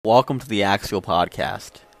Welcome to the Axial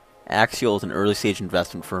Podcast. Axial is an early stage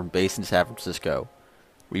investment firm based in San Francisco.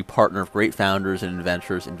 We partner with great founders and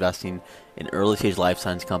inventors investing in early stage life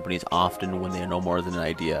science companies often when they are no more than an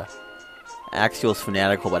idea. Axial is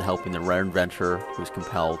fanatical about helping the rare inventor who is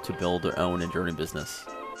compelled to build their own enduring business.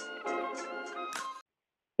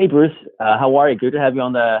 Hey, Bruce. How are you? Good to have you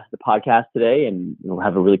on the podcast today, and we'll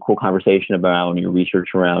have a really cool conversation about your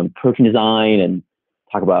research around protein design and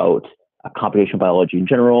talk about computational biology in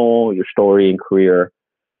general, your story and career.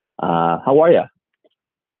 How are you?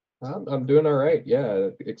 I'm doing all right. Yeah,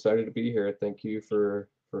 excited to be here. Thank you for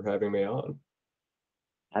having me on.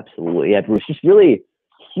 Absolutely. Yeah, Bruce. Just really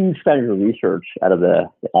huge fan of your research out of the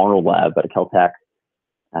Arnold Lab at Caltech.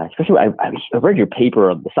 Especially, I read your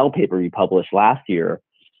paper, the Cell paper you published last year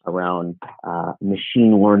around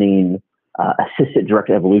machine learning assisted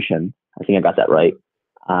directed evolution. I think I got that right.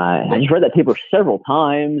 I just read that paper several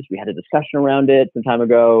times. We had a discussion around it some time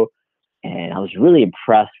ago, and I was really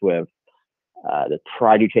impressed with the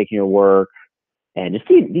pride you take in your work and just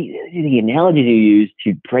the analogies you use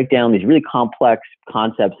to break down these really complex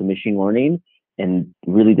concepts of machine learning and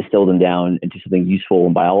really distill them down into something useful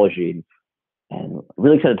in biology. And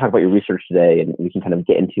really excited to talk about your research today, and we can kind of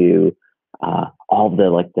get into all of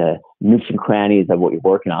the nooks and crannies of what you're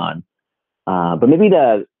working on. But maybe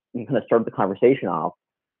you kind of start the conversation off.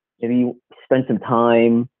 Maybe you spend some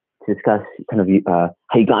time to discuss kind of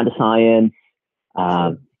how you got into science,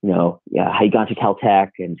 how you got into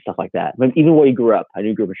Caltech and stuff like that. But even where you grew up. I knew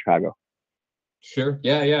you grew up in Chicago. Sure.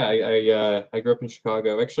 Yeah. I grew up in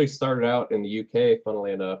Chicago. I actually started out in the UK,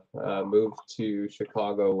 funnily enough. Moved to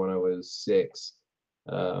Chicago when I was 6.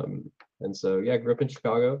 And so, yeah, I grew up in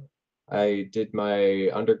Chicago. I did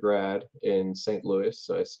my undergrad in St. Louis,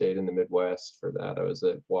 so I stayed in the Midwest for that. I was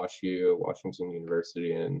at WashU, Washington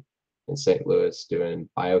University in St. Louis doing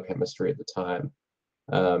biochemistry at the time.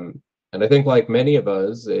 And I think like many of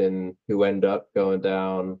us who end up going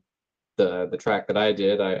down the track that I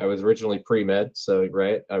did, I was originally pre-med, so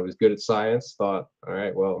right, I was good at science, thought, all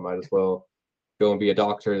right, well, might as well go and be a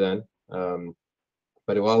doctor then.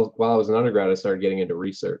 But while I was an undergrad, I started getting into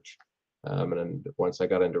research. And then once I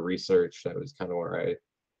got into research, that was kind of where I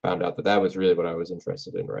found out that was really what I was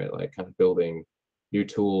interested in, right? Like kind of building new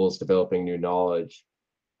tools, developing new knowledge.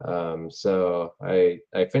 So I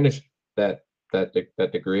finished that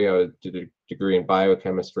degree. Did a degree in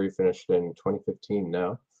biochemistry, finished in 2015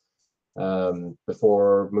 now,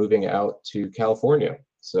 before moving out to California.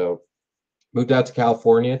 So moved out to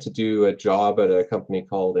California to do a job at a company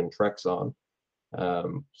called Intrexon.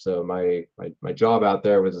 So my job out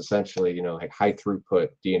there was essentially, like high throughput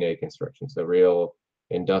DNA construction, so real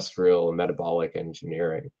industrial metabolic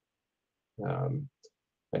engineering. And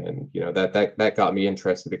that got me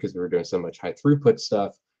interested because we were doing so much high throughput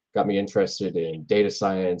stuff, got me interested in data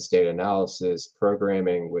science, data analysis,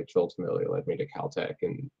 programming, which ultimately led me to Caltech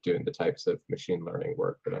and doing the types of machine learning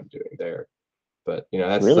work that I'm doing there. But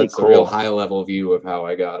that's Really a real cool. high level view of how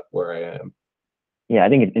I got where I am. Yeah, I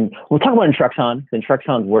think we'll talk about Intrexon.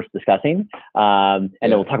 Intrexon is worth discussing, and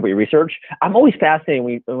then we'll talk about your research. I'm always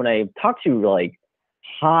fascinated when I talk to like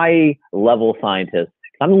high level scientists.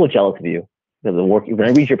 I'm a little jealous of you. The work, when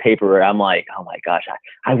I read your paper, I'm like, oh my gosh,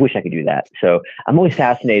 I wish I could do that. So I'm always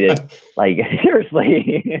fascinated. Like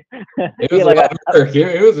seriously, It was a lot of work.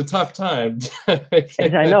 It was a tough time. I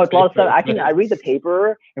know it's a lot of stuff. I read the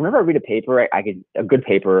paper, and whenever I read a paper, a good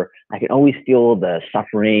paper, I can always feel the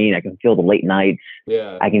suffering. I can feel the late nights.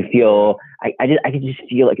 Yeah. I can feel. I can just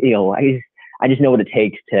feel like I just know what it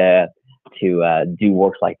takes to do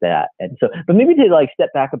works like that. And so, but maybe to like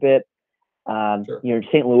step back a bit. Sure. You're in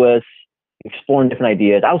St. Louis, exploring different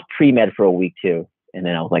ideas. I was pre-med for a week too, and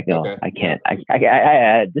then I was like, no, okay. I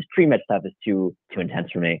can't. This pre-med stuff is too intense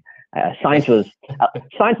for me. Science is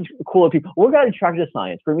cool. People, we got attracted to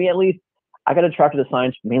science. For me, at least, I got attracted to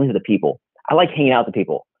science mainly to the people. I like hanging out with the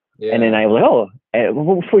people. Yeah. And then I was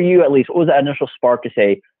like, for you at least, what was that initial spark to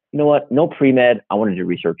say, you know what, no pre-med, I want to do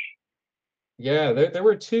research? Yeah, there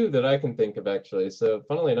were 2 that I can think of actually. So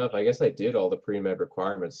funnily enough, I guess I did all the pre-med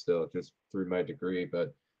requirements still just through my degree.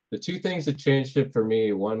 But the 2 things that changed it for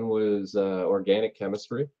me, one was organic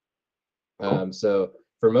chemistry. So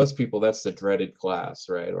for most people, that's the dreaded class,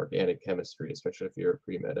 right? Organic chemistry, especially if you're a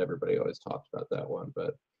pre-med, everybody always talks about that one.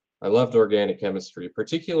 But I loved organic chemistry,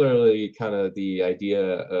 particularly kind of the idea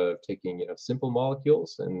of taking, simple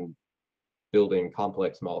molecules and building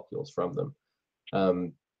complex molecules from them.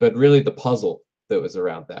 But really the puzzle that was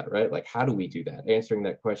around that, right? Like, how do we do that? Answering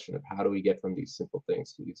that question of how do we get from these simple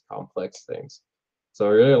things to these complex things? So I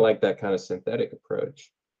really like that kind of synthetic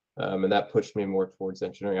approach. And that pushed me more towards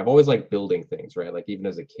engineering. I've always liked building things, right? Like even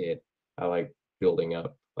as a kid, I like building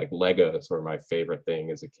up like Legos were my favorite thing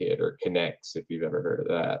as a kid, or Kinects, if you've ever heard of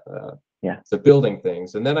that. Yeah. So building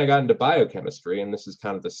things. And then I got into biochemistry, and this is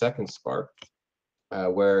kind of the second spark,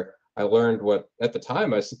 where I learned what at the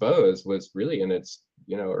time, I suppose, was really in its,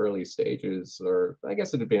 early stages, or I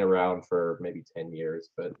guess it had been around for maybe 10 years,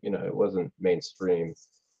 but, it wasn't mainstream,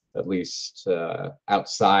 at least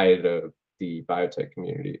outside of the biotech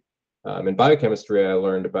community. In biochemistry, I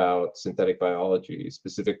learned about synthetic biology,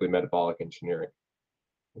 specifically metabolic engineering,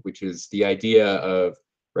 which is the idea of,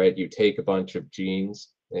 right, you take a bunch of genes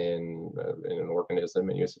in an organism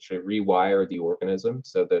and you essentially rewire the organism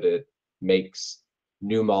so that it makes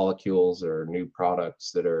new molecules or new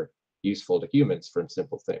products that are useful to humans from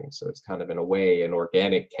simple things. So it's kind of, in a way, an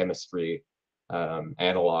organic chemistry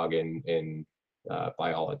analog in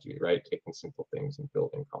biology, right? Taking simple things and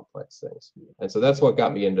building complex things. And so that's what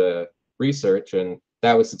got me into research, and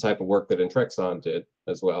that was the type of work that Intrexon did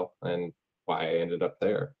as well, and why I ended up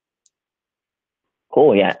there.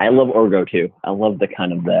 Cool. Yeah, I love Orgo too. I love the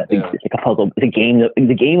kind of it's like a puzzle. It's a game.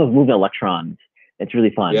 The game of moving electrons. It's really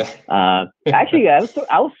fun. Yeah. Actually, I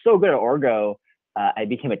was so good at Orgo. I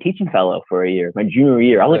became a teaching fellow for a year. My junior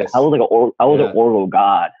year, I was Nice. an Orgo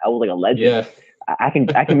god. I was like a legend. Yeah. I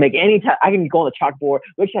can make any time. I can go on the chalkboard.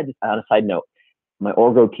 We actually had this, on a side note, my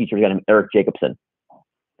Orgo teacher was named Eric Jacobson,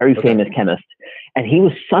 very famous chemist, and he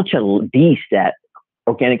was such a beast at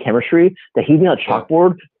organic chemistry that he'd be on a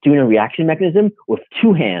chalkboard doing a reaction mechanism with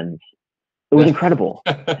two hands. It was incredible.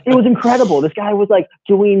 It was incredible. This guy was like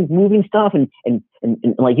moving stuff and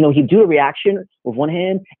like, he'd do a reaction with one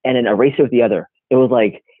hand and then erase it with the other. It was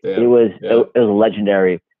like, it was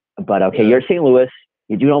legendary. But you're at St. Louis,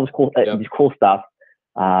 you're doing all this cool stuff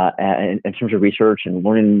in terms of research and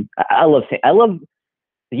learning. I love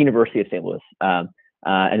the University of St. Louis. And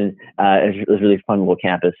it was a really fun little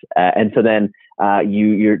campus. And so then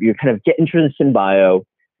you're kind of getting interested in bio.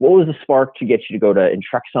 What was the spark to get you to go to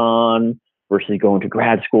Intrexon versus going to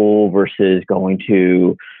grad school versus going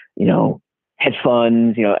to, hedge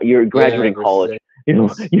funds? You're graduating college.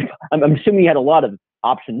 I'm assuming you had a lot of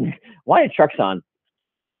options. Why Intrexon?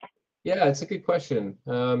 Yeah, it's a good question.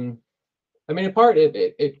 In part,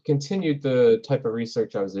 it continued the type of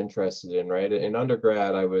research I was interested in, right? In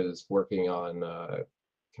undergrad, I was working on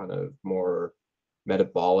kind of more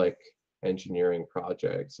metabolic engineering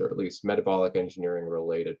projects, or at least metabolic engineering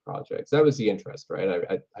related projects. That was the interest,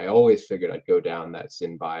 right? I always figured I'd go down that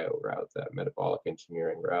SynBio route, that metabolic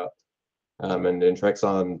engineering route. And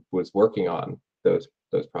Intrexon was working on those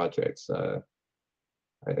projects. I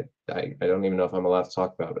don't even know if I'm allowed to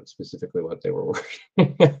talk about it, specifically what they were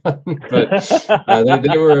working on, but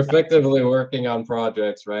they were effectively working on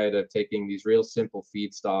projects, right, of taking these real simple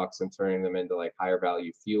feedstocks and turning them into like higher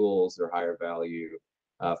value fuels or higher value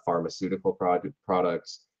pharmaceutical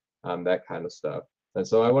products, that kind of stuff. And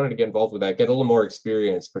so I wanted to get involved with that, get a little more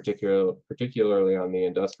experience, particularly on the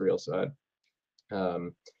industrial side.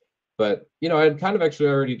 But I had kind of actually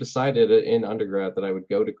already decided in undergrad that I would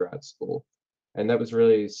go to grad school. And that was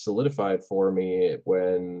really solidified for me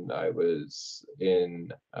when I was when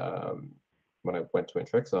I went to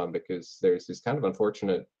Intrexon, because there's this kind of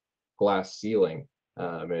unfortunate glass ceiling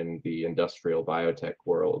in the industrial biotech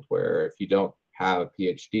world, where if you don't have a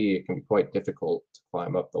PhD, it can be quite difficult to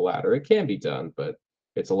climb up the ladder. It can be done, but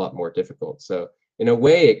it's a lot more difficult. So in a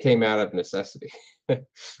way, it came out of necessity,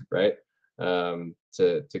 right?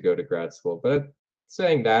 To go to grad school. But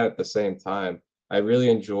saying that, at the same time, I really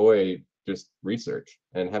enjoy just research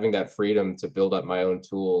and having that freedom to build up my own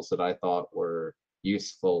tools that I thought were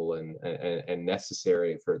useful and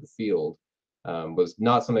necessary for the field. Was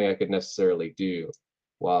not something I could necessarily do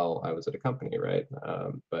while I was at a company, right?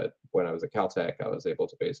 But when I was at Caltech, I was able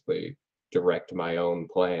to basically direct my own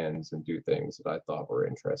plans and do things that I thought were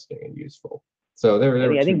interesting and useful. So there were two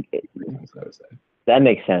reasons, I would say. That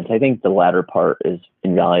makes sense. I think the latter part is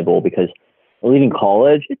invaluable, because leaving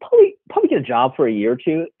college, you probably get a job for a year or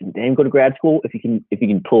two and then go to grad school if you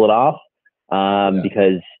can pull it off,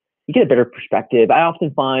 because you get a better perspective. I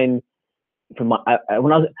often find when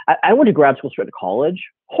I went to grad school straight to college,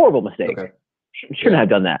 horrible mistake. Okay. Shouldn't have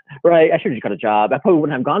done that, right? I should have just got a job. I probably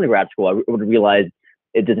wouldn't have gone to grad school. I would have realized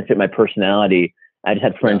it doesn't fit my personality. I just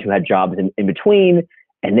had friends who had jobs in between,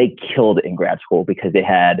 and they killed it in grad school because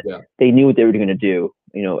they knew what they were going to do.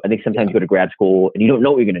 I think sometimes you go to grad school and you don't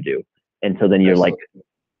know what you're going to do. And so then you're like,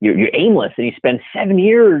 you're aimless, and you spend 7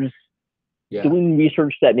 years doing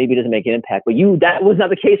research that maybe doesn't make an impact. But that was not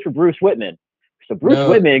the case for Bruce Whitman. So Bruce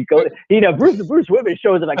Whitman Bruce Whitman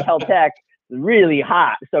shows up at Caltech really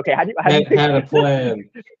hot. So okay, how do you had a plan?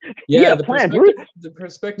 Yeah, the plan. The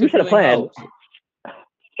perspective Bruce had a plan.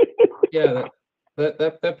 Yeah,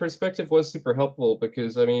 that perspective was super helpful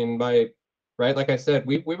because I mean, right, like I said,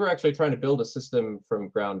 we were actually trying to build a system from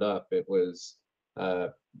ground up. It was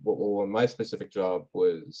my specific job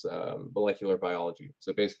was molecular biology.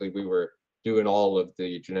 So basically, we were doing all of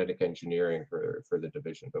the genetic engineering for the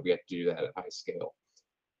division, but we had to do that at high scale.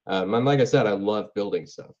 And like I said, I love building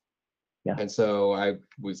stuff. Yeah. And so I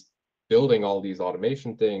was building all these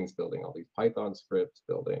automation things, building all these Python scripts,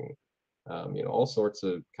 building all sorts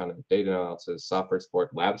of kind of data analysis, software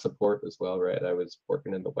support, lab support as well, right? I was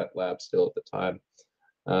working in the wet lab still at the time.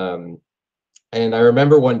 And I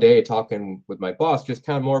remember one day talking with my boss just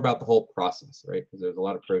kind of more about the whole process, right? Because there's a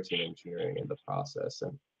lot of protein engineering in the process.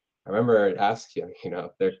 And I remember I asked him,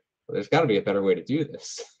 there's got to be a better way to do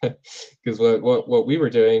this. Because what we were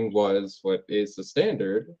doing was what is the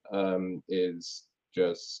standard is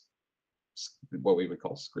just what we would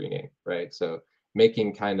call screening, right? So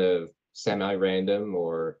making kind of semi-random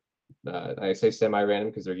or I say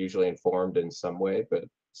semi-random because they're usually informed in some way, but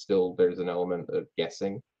still there's an element of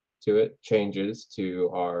guessing to it, changes to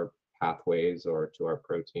our pathways or to our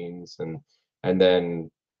proteins, and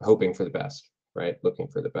then hoping for the best, right? Looking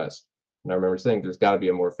for the best. And I remember saying there's got to be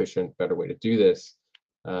a more efficient, better way to do this.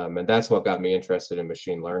 And that's what got me interested in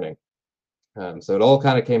machine learning. So it all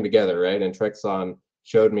kind of came together, right? And Trexon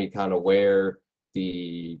showed me kind of where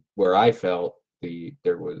I felt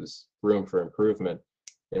there was room for improvement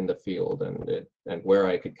in the field and where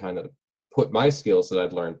I could kind of put my skills that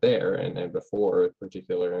I'd learned there and before, in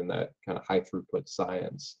particular in that kind of high throughput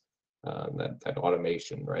science, that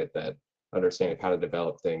automation, right? That understanding how to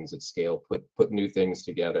develop things at scale, put new things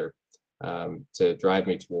together to drive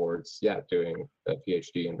me towards, doing a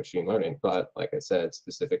PhD in machine learning. But like I said,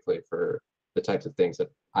 specifically for the types of things that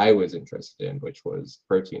I was interested in, which was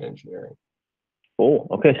protein engineering. Cool.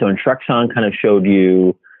 Okay, so Trexon kind of showed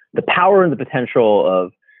you the power and the potential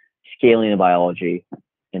of scaling in biology.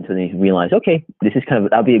 And so then you realize, okay, this is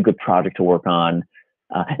that'll be a good project to work on.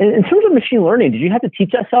 And in terms of machine learning, did you have to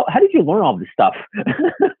teach that stuff? How did you learn all this stuff?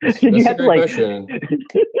 That's a great question.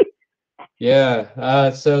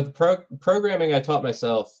 Yeah. So the programming I taught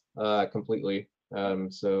myself completely.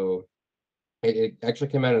 So it actually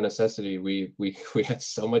came out of necessity. We had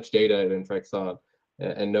so much data in Trexon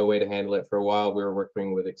and no way to handle it. For a while, we were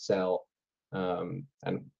working with Excel. And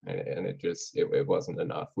it wasn't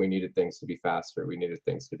enough. We needed things to be faster. We needed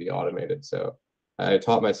things to be automated. So I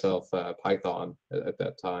taught myself Python at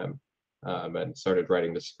that time and started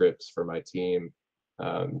writing the scripts for my team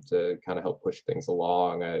to kind of help push things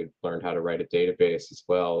along. I learned how to write a database as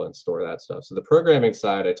well and store that stuff. So the programming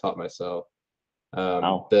side, I taught myself.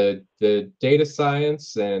 Wow. The data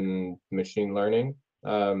science and machine learning.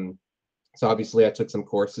 So obviously, I took some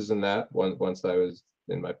courses in that once I was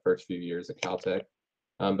in my first few years at Caltech.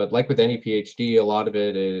 But like with any PhD, a lot of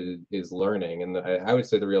it is learning, and I would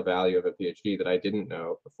say the real value of a PhD that I didn't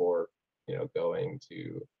know before, going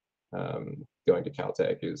to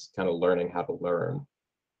Caltech is kind of learning how to learn.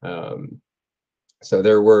 So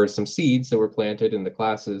there were some seeds that were planted in the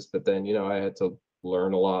classes, but then I had to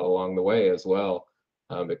learn a lot along the way as well,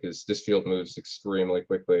 because this field moves extremely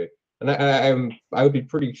quickly, and I would be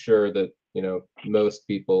pretty sure that most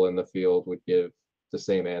people in the field would give the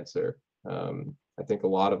same answer. I think a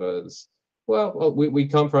lot of us, we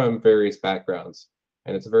come from various backgrounds,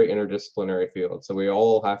 and it's a very interdisciplinary field. So we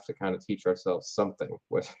all have to kind of teach ourselves something,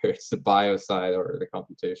 whether it's the bio side or the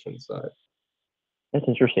computation side. That's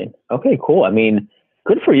interesting. Okay, cool. I mean,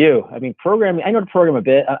 good for you. I mean, programming, I know to program a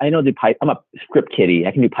bit. I know I'm a script kiddie.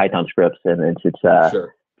 I can do Python scripts, and it's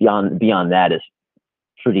Sure. beyond that is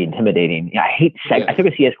pretty intimidating. Yeah, I hate seg. Yeah. I took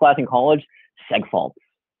a CS class in college, seg faults.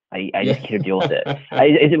 I just can't deal with it.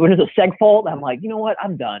 When it's a seg fault, I'm like, you know what?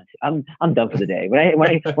 I'm done. I'm done for the day. When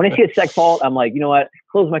I see a seg fault, I'm like, you know what?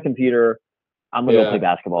 Close my computer. I'm gonna go play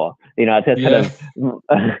basketball. That's kind of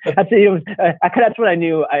that's what I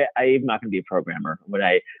knew. I'm not gonna be a programmer when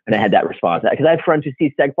I had that response, because I have friends who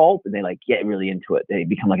see seg faults and they like get really into it. They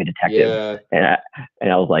become like a detective. Yeah.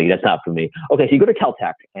 And I was like, that's not for me. Okay, so you go to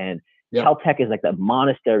Caltech, and Caltech is like the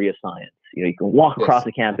monastery of science. You can walk across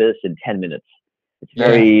the campus in 10 minutes. It's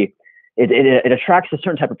very, it attracts a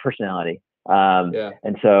certain type of personality.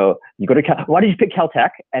 And so you go to why did you pick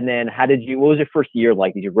Caltech? And then what was your first year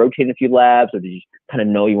like? Did you rotate in a few labs, or did you kind of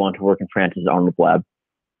know you wanted to work in Francis Arnold lab?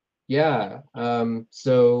 Yeah.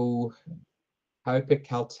 So how I picked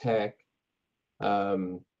Caltech. I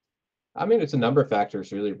mean, it's a number of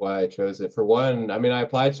factors really why I chose it. For one, I mean, I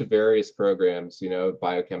applied to various programs,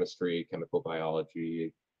 biochemistry, chemical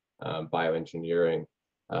biology, bioengineering.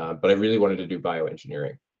 But I really wanted to do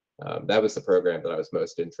bioengineering. That was the program that I was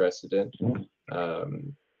most interested in.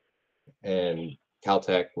 And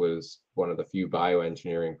Caltech was one of the few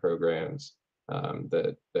bioengineering programs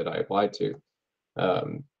that I applied to.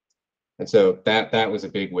 And so that was a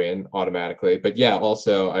big win automatically. But yeah,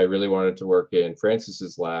 also I really wanted to work in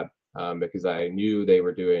Francis's lab because I knew they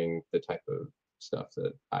were doing the type of stuff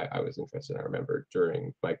that I was interested in. I remember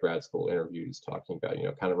during my grad school interviews talking about,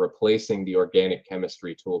 kind of replacing the organic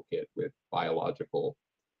chemistry toolkit with biological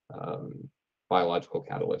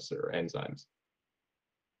catalysts or enzymes.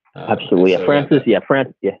 Absolutely. So, Francis,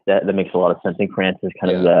 that makes a lot of sense. I think Francis is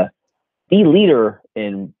kind of the leader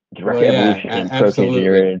in directed evolution and protein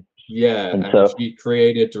engineering. Yeah, and so she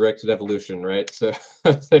created directed evolution, right? So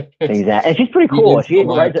exactly, and she's pretty cool. She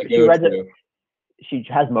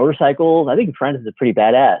has motorcycles. I think Frances is pretty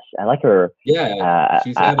badass. I like her. Yeah,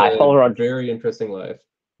 she's had I follow her on very interesting life.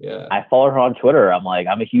 Yeah, I follow her on Twitter. I'm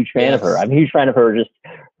a huge fan of her. I'm a huge fan of her. Just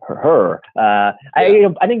her. I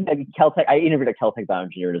think that Caltech. I interviewed a Caltech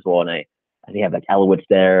bioengineer as well, and I think you have like Elowitz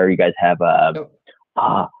there. You guys have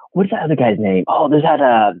what's that other guy's name? Oh, there's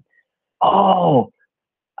that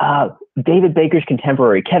David Baker's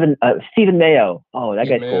contemporary, Stephen Mayo. Oh, that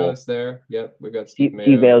guy's cool. Is there. Yep, we've got Steve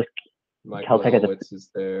Mayo. Mike Elowitz is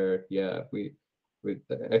there. Yeah,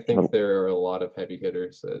 I think there are a lot of heavy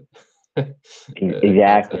hitters that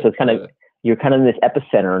exactly. So it's kind of you're kind of in this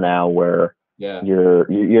epicenter now where you're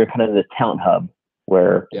kind of in this talent hub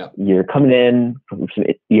where you're coming in.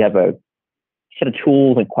 You have a set of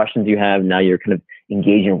tools and questions you have. Now you're kind of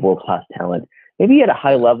engaging world-class talent. Maybe at a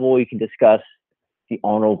high level, you can discuss the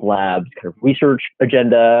Arnold Labs kind of research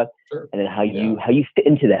agenda, and then how you fit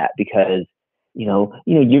into that, because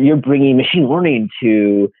you're bringing machine learning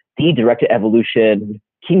to the directed evolution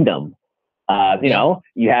kingdom. You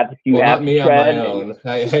have me on my own.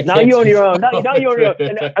 Now you on your own. Now you on your own.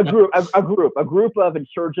 A group of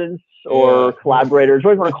insurgents or collaborators,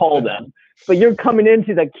 what do you want to call them? But you're coming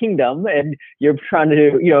into the kingdom and you're trying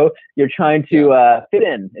to fit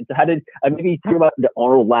in. And so how did maybe talk about the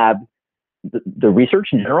Arnold Lab, the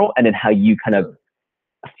research in general, and then how you kind of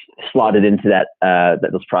slotted into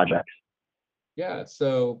those projects? Yeah,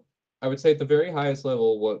 so I would say at the very highest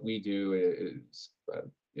level, what we do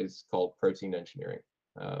is called protein engineering.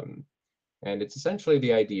 And it's essentially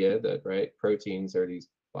the idea that, proteins are these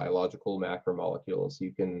biological macromolecules.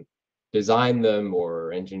 You can design them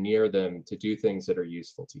or engineer them to do things that are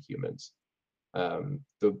useful to humans.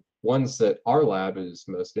 The ones that our lab is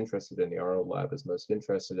most interested in, the Arnold Lab is most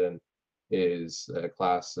interested in, is a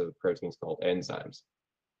class of proteins called enzymes.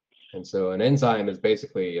 And so an enzyme is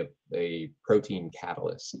basically a protein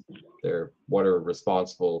catalyst. They're what are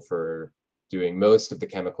responsible for doing most of the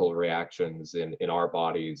chemical reactions in our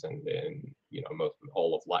bodies and in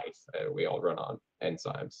all of life. We all run on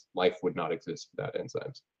enzymes. Life would not exist without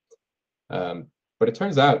enzymes. But it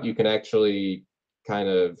turns out you can actually kind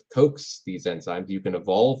of coax these enzymes. You can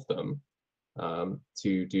evolve them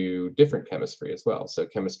to do different chemistry as well. So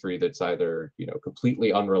chemistry that's either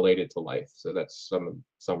completely unrelated to life. So that's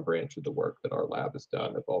some branch of the work that our lab has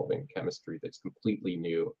done, evolving chemistry that's completely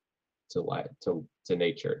new to life, to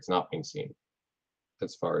nature. It's not being seen,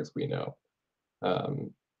 as far as we know.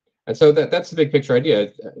 And so that's the big picture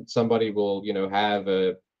idea. Somebody will have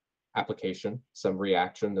a application, some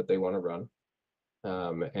reaction that they want to run,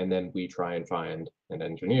 and then we try and find and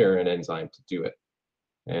engineer an enzyme to do it.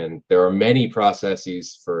 And there are many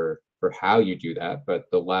processes for how you do that, but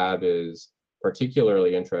the lab is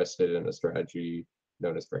particularly interested in a strategy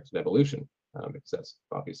known as directed evolution, because that's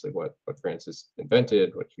obviously what Frances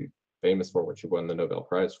invented, what she's famous for, what she won the Nobel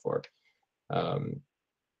Prize for.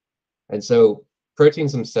 And so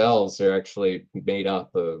proteins themselves are actually made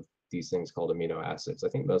up of these things called amino acids. I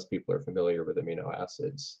think most people are familiar with amino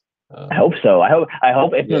acids. I hope so. I hope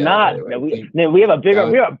if they're not, we have a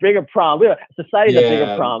bigger problem. We have society's a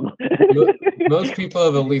bigger problem. Most people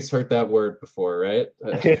have at least heard that word before, right?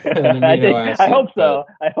 I hope so.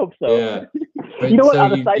 Yeah. You know what?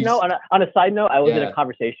 On a side note, I was in a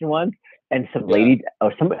conversation once, and some lady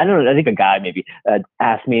or some, I don't know, I think a guy maybe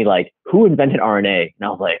asked me like, who invented RNA? And I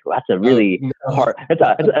was like, well, that's a really hard.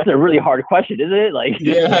 That's a really hard question, isn't it? Like,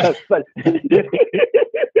 but.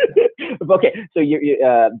 Okay, so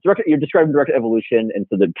you're describing directed evolution, and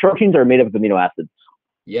so the proteins are made up of amino acids.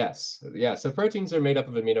 Yes, yeah. So proteins are made up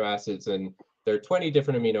of amino acids, and there are 20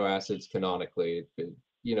 different amino acids canonically,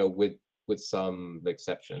 with some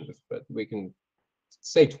exceptions, but we can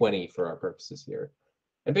say 20 for our purposes here.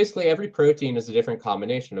 And basically, every protein is a different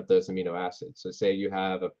combination of those amino acids. So say you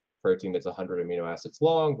have a protein that's 100 amino acids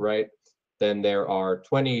long, right? Then there are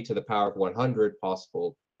 20 to the power of 100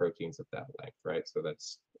 possible proteins of that length, right? So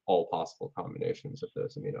that's all possible combinations of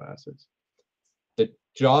those amino acids. The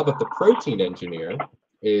job of the protein engineer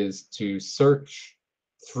is to search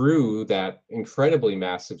through that incredibly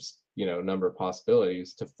massive, number of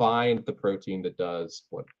possibilities to find the protein that does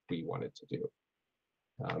what we want it to do.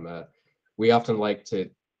 We often like to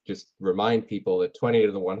just remind people that 20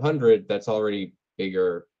 to the 100, that's already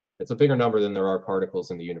bigger. It's a bigger number than there are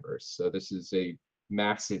particles in the universe. So this is a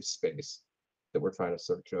massive space that we're trying to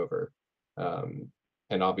search over.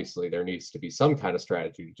 And obviously there needs to be some kind of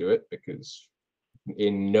strategy to do it, because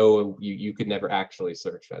you could never actually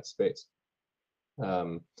search that space.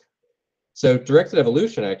 So directed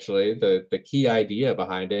evolution, actually, the key idea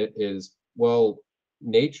behind it is, well,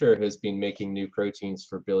 nature has been making new proteins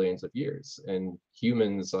for billions of years, and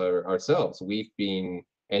humans ourselves, we've been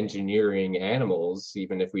engineering animals,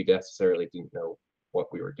 even if we necessarily didn't know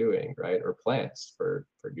what we were doing, right? Or plants for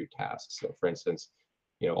new tasks. So for instance,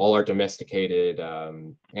 all our domesticated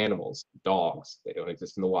animals, dogs, they don't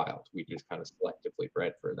exist in the wild. We just kind of selectively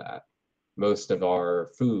bred for that. Most of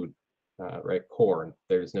our food, right, corn,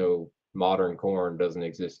 there's no modern corn, doesn't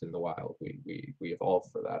exist in the wild. We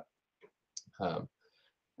evolved for that.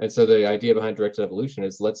 And so the idea behind directed evolution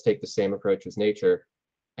is, let's take the same approach as nature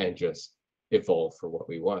and just evolve for what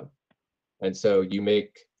we want. And so you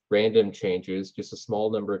make random changes, just a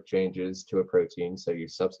small number of changes to a protein. So you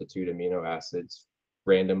substitute amino acids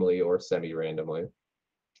randomly or semi-randomly,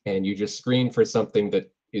 and you just screen for something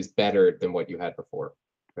that is better than what you had before,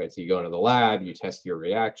 right? So you go into the lab, you test your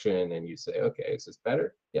reaction, and you say, okay, is this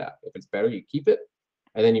better? Yeah. If it's better, you keep it,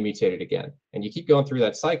 and then you mutate it again. And you keep going through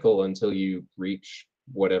that cycle until you reach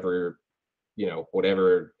whatever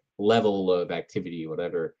level of activity,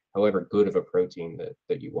 however good of a protein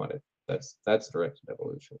that you wanted. That's directed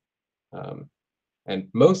evolution. And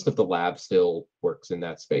most of the lab still works in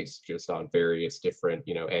that space, just on various different,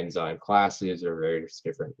 enzyme classes or various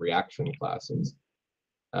different reaction classes.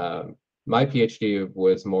 My PhD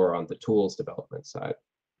was more on the tools development side.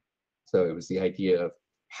 So it was the idea of,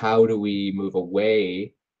 how do we move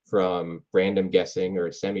away from random guessing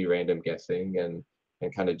or semi-random guessing and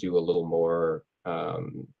kind of do a little more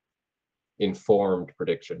informed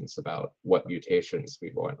predictions about what mutations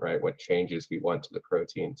we want, right? What changes we want to the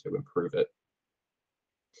protein to improve it.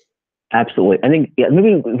 Absolutely. I think, yeah,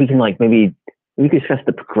 maybe we can we can discuss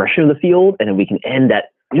the progression of the field, and then we can end at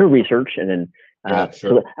your research, and then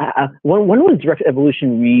sure. So when was directed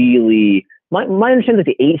evolution really? My understanding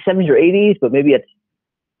is the 70s or 80s, but maybe it's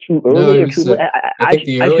too early or too late. I think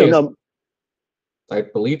the I earliest, don't know. I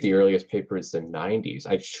believe the earliest paper is the 90s.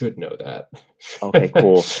 I should know that. Okay,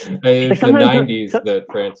 cool. It's the 90s that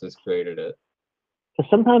Francis created it. So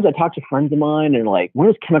sometimes I talk to friends of mine, and like, when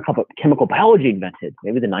was chemical biology invented?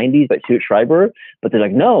 Maybe the 90s by Stuart Schreiber. But they're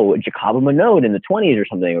like, no, Jacobo Monod in the 20s or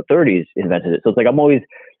something, or 30s invented it. So it's like, I'm always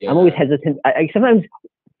hesitant. I sometimes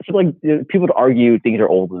feel like people to argue things are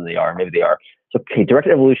older than they are. Maybe they are. So okay,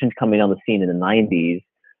 directed evolution is coming on the scene in the 90s.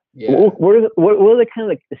 Yeah. What are the kind of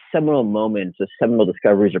like the seminal moments, the seminal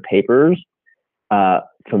discoveries or papers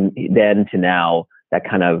from then to now that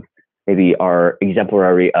kind of maybe are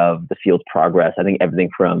exemplary of the field's progress? I think everything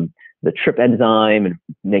from the TRP enzyme and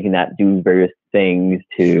making that do various things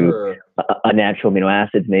to unnatural amino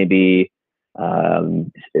acids, maybe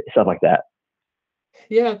stuff like that.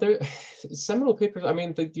 Yeah, seminal papers. I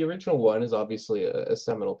mean, the original one is obviously a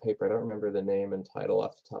seminal paper. I don't remember the name and title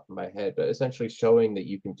off the top of my head, but essentially showing that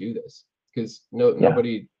you can do this, because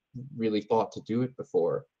nobody really thought to do it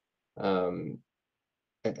before. And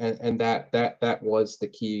that was the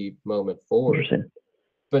key moment forward.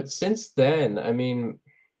 But since then, I mean,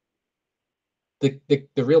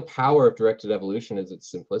 the real power of directed evolution is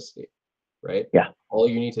its simplicity, right? Yeah. All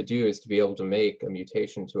you need to do is to be able to make a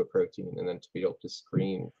mutation to a protein, and then to be able to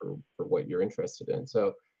screen for what you're interested in.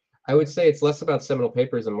 So I would say it's less about seminal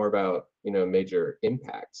papers and more about, major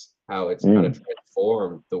impacts, how it's kind of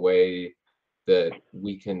transformed the way that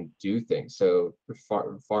we can do things. So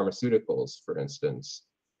pharmaceuticals, for instance,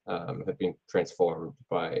 have been transformed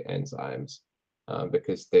by enzymes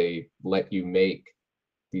because they let you make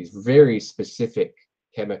these very specific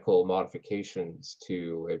chemical modifications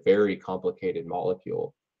to a very complicated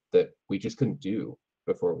molecule that we just couldn't do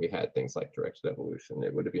before we had things like directed evolution.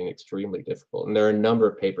 It would have been extremely difficult. And there are a number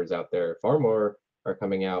of papers out there, far more are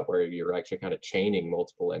coming out, where you're actually kind of chaining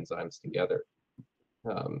multiple enzymes together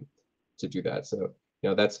to do that. So,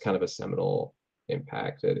 that's kind of a seminal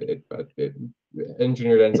impact.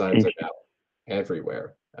 Engineered enzymes are now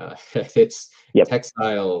everywhere. It's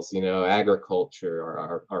textiles,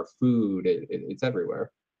 agriculture, our food, it's everywhere.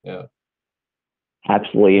 Yeah,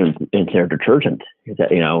 absolutely. And their detergent, it's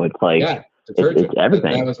like detergent. It's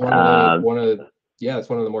everything. That was one of it's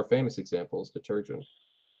one of the more famous examples, detergent.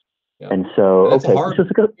 Yeah. And so, And that's okay, hard so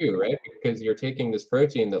it's to do, right? Because you're taking this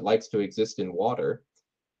protein that likes to exist in water,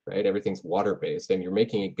 right? Everything's water-based, and you're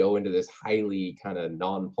making it go into this highly kind of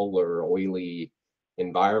non-polar, oily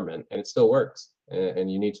environment, and it still works.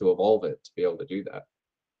 And you need to evolve it to be able to do that.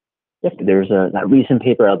 yep, there's that recent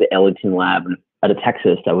paper out of the Ellington lab out of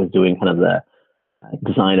Texas that was doing kind of the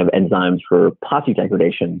design of enzymes for plastic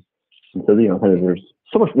degradation. And so, kind of there's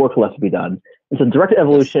so much work left to be done. And so directed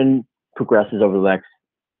evolution progresses over the next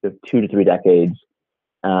 2 to 3 decades.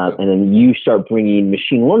 And then you start bringing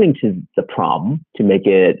machine learning to the problem to make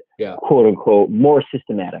it quote unquote more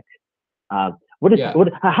systematic. How was it?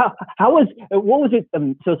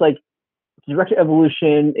 So it's like directed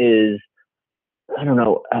evolution is, I don't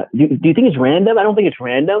know. Do you think it's random? I don't think it's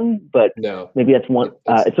random, but no, maybe that's one.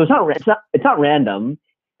 So it's not random.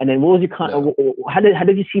 And then what was your how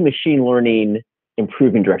did you see machine learning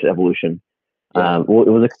improving directed evolution? What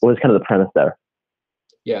was kind of the premise there?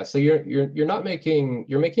 Yeah, so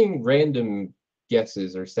you're making random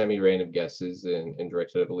guesses or semi-random guesses in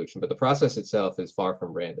directed evolution, but the process itself is far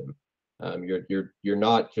from random. You're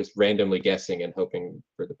not just randomly guessing and hoping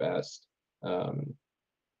for the best.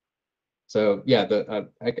 So yeah,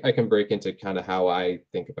 I can break into kind of how I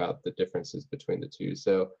think about the differences between the two.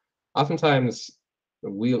 So oftentimes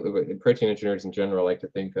protein engineers in general like to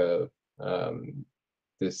think of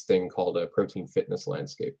this thing called a protein fitness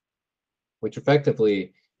landscape, which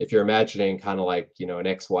effectively, if you're imagining kind of like, an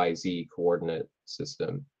XYZ coordinate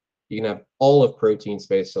system, you can have all of protein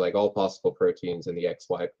space, so like all possible proteins in the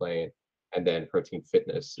XY plane, and then protein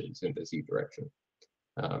fitness is in the Z direction.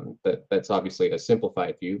 That's obviously a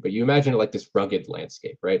simplified view, but you imagine it like this rugged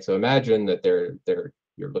landscape, right? So imagine that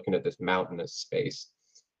you're looking at this mountainous space,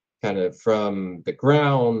 kind of from the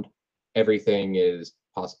ground, everything is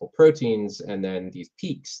possible proteins, and then these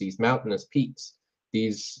peaks, these mountainous peaks,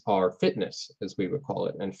 these are fitness, as we would call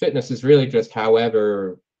it. And fitness is really just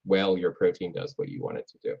however well your protein does what you want it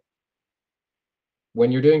to do.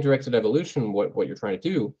 When you're doing directed evolution, what you're trying to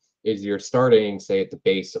do is you're starting, say, at the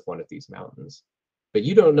base of one of these mountains, but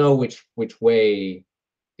you don't know which way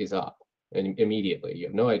is up, and immediately you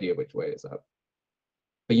have no idea which way is up.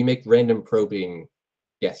 But you make random probing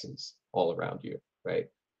guesses all around you, right?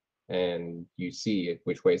 And you see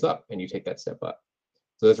which way is up, and you take that step up.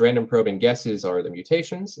 So those random probing guesses are the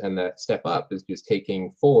mutations, and that step up is just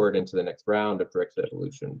taking forward into the next round of directed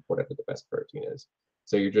evolution, whatever the best protein is.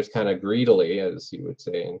 So you're just kind of greedily, as you would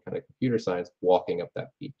say in kind of computer science, walking up that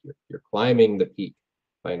peak. You're climbing the peak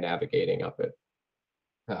by navigating up it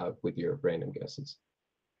with your random guesses.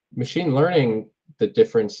 Machine learning, the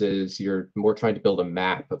difference is you're more trying to build a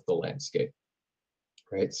map of the landscape,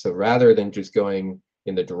 right? So rather than just going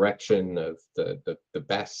in the direction of the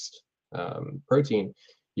best protein,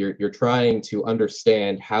 you're trying to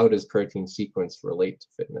understand how does protein sequence relate to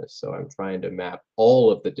fitness. So I'm trying to map all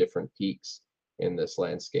of the different peaks in this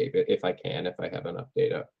landscape, if I have enough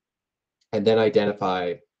data, and then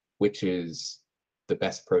identify which is the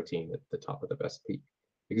best protein at the top of the best peak.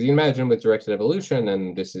 Because you can imagine with directed evolution,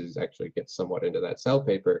 and this is actually gets somewhat into that Cell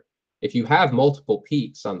paper, if you have multiple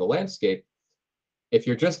peaks on the landscape, if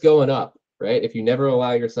you're just going up, right, if you never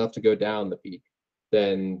allow yourself to go down the peak,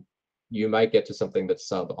 then you might get to something that's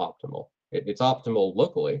suboptimal. It's optimal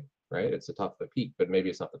locally, right? It's the top of the peak, but maybe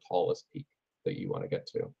it's not the tallest peak that you want to get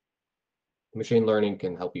to. Machine learning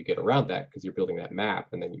can help you get around that because you're building that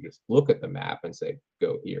map, and then you just look at the map and say,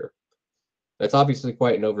 go here. That's obviously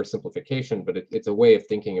quite an oversimplification, but it's a way of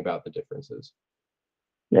thinking about the differences.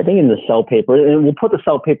 I think in the Cell paper, and we'll put the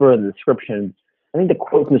Cell paper in the description, I think the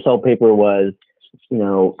quote from the Cell paper was,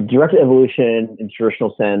 directed evolution in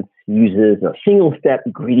traditional sense uses a single step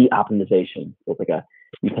greedy optimization. So it's like and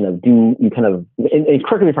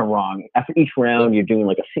correct me if I'm wrong, after each round, you're doing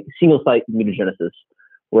like a single site mutagenesis.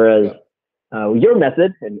 Whereas your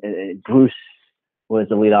method, and Bruce was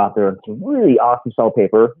the lead author, it's a really awesome Cell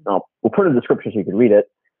paper. We'll put it in the description so you can read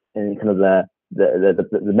it, and kind of the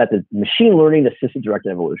method, machine learning assisted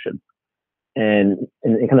directed evolution. And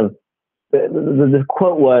kind of the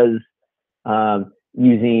quote was,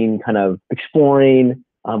 using kind of exploring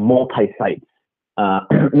multi-sites.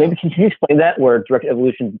 Maybe can you explain that, where directed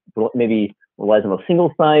evolution maybe relies on a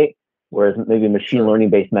single site, whereas maybe a machine learning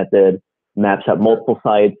based method maps out multiple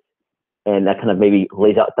sites, and that kind of maybe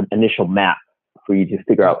lays out the initial map for you to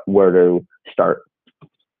figure out where to start.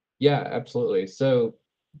 Yeah, absolutely. So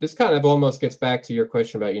this kind of almost gets back to your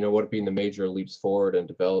question about, what being the major leaps forward in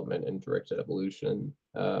development in directed evolution.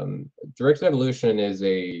 Directed evolution is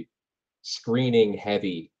a screening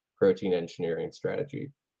heavy protein engineering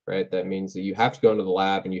strategy, right? That means that you have to go into the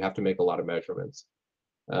lab and you have to make a lot of measurements.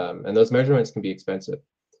 And those measurements can be expensive.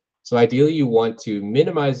 So ideally, you want to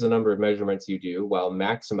minimize the number of measurements you do while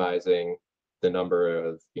maximizing the number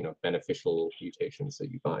of beneficial mutations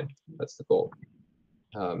that you find. That's the goal.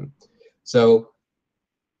 So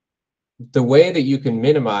the way that you can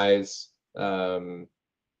minimize your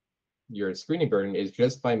screening burden is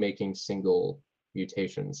just by making single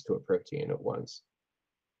mutations to a protein at once.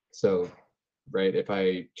 So, right, if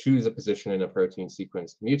I choose a position in a protein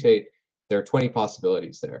sequence to mutate, there are 20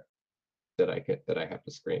 possibilities there that I have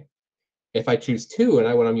to screen. If I choose 2 and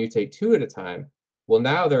I want to mutate 2 at a time, well,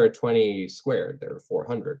 now there are 20 squared. There are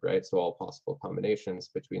 400, right? So all possible combinations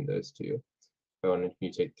between those two. If I want to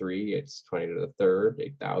mutate 3, it's 20 to the third,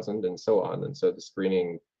 8,000, and so on. And so the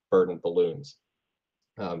screening burden balloons.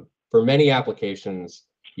 For many applications,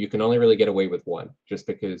 you can only really get away with 1, just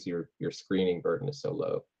because your screening burden is so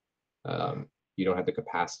low. You don't have the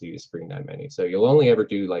capacity to screen that many. So you'll only ever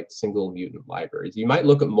do like single mutant libraries. You might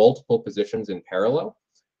look at multiple positions in parallel,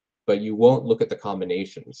 but you won't look at the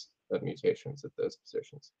combinations of mutations at those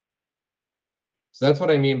positions. So that's what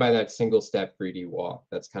I mean by that single step greedy walk.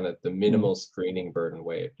 That's kind of the minimal screening burden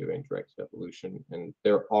way of doing directed evolution. And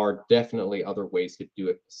there are definitely other ways to do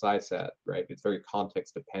it besides that, right? It's very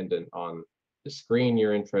context dependent on the screen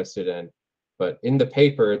you're interested in. But in the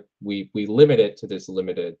paper, we limit it to this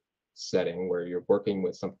limited setting where you're working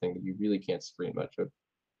with something that you really can't screen much of.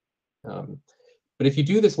 But if you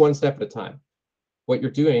do this one step at a time, what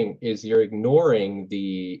you're doing is you're ignoring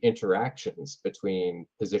the interactions between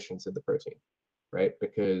positions of the protein, right?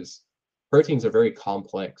 Because proteins are very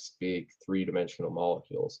complex, big 3-dimensional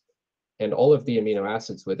molecules. And all of the amino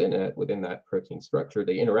acids within that protein structure,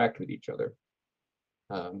 they interact with each other.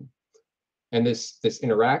 And this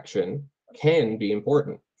interaction can be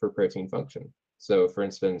important for protein function. So for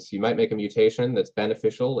instance, you might make a mutation that's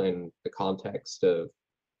beneficial in the context of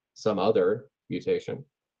some other mutation,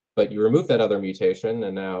 but you remove that other mutation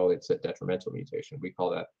and now it's a detrimental mutation. We call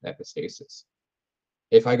that epistasis.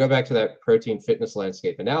 If I go back to that protein fitness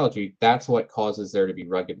landscape analogy, that's what causes there to be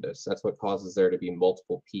ruggedness. That's what causes there to be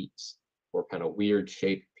multiple peaks or kind of weird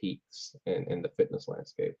shaped peaks in the fitness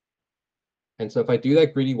landscape. And so if I do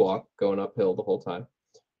that greedy walk going uphill the whole time,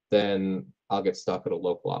 then I'll get stuck at a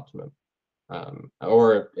local optimum.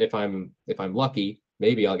 Or if I'm lucky,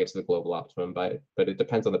 maybe I'll get to the global optimum, but it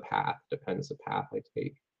depends on the path. It depends the path I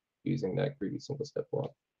take using that greedy single step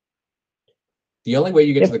walk. The only way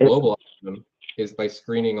you get to the global optimum is by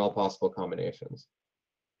screening all possible combinations.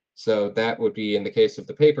 So that would be, in the case of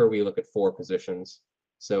the paper, we look at 4 positions.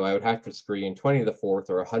 So I would have to screen 20 to the 4th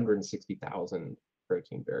or 160,000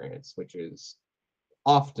 protein variants, which is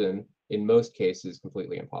often, in most cases,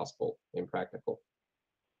 completely impossible, impractical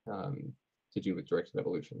to do with directed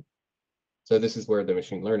evolution. So this is where the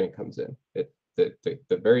machine learning comes in. The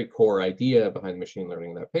very core idea behind machine learning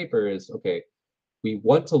in that paper is, okay, we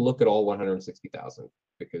want to look at all 160,000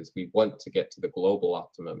 because we want to get to the global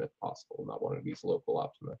optimum if possible, not one of these local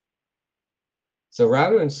optima. So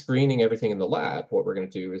rather than screening everything in the lab, what we're going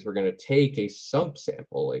to do is we're going to take a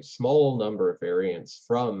subsample, a small number of variants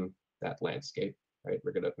from that landscape, right?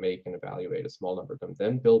 We're going to make and evaluate a small number of them,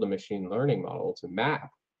 then build a machine learning model to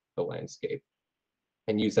map the landscape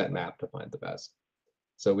and use that map to find the best.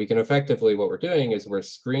 So we can effectively, what we're doing is we're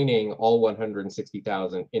screening all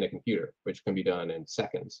 160,000 in a computer, which can be done in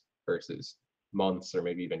seconds versus months or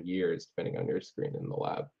maybe even years, depending on your screen in the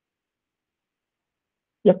lab.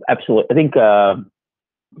 Yep, absolutely. I think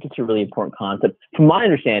it's a really important concept. From my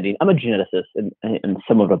understanding, I'm a geneticist and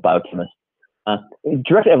somewhat of a biochemist.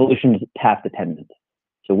 Directed evolution is path dependent.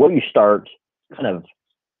 So where you start kind of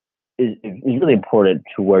is really important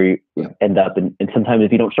to where you end up. And sometimes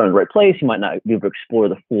if you don't start in the right place, you might not be able to explore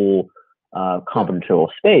the full combinatorial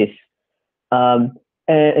space.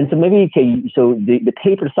 And so maybe, okay, so the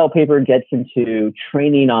paper, the cell paper gets into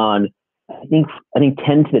training on, I think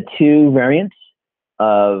 10 to the 2 variants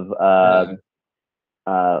of,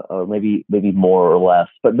 or maybe more or less.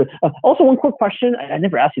 But also one quick question. I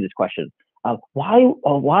never asked you this question.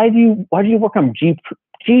 Why do you work on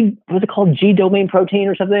what's it called? G domain protein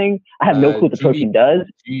or something? I have no clue what the protein does.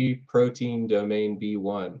 G protein domain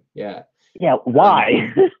B1. Yeah. Yeah.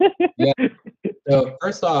 Why? Yeah. So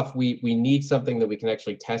first off, we need something that we can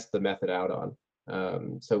actually test the method out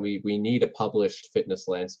on. So we need a published fitness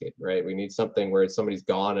landscape, right? We need something where somebody's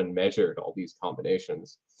gone and measured all these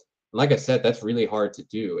combinations. And like I said, that's really hard to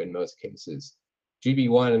do in most cases.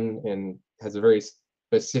 GB1 and has a very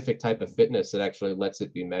specific type of fitness that actually lets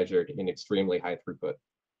it be measured in extremely high throughput.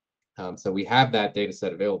 So we have that data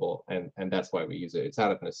set available, and that's why we use it. It's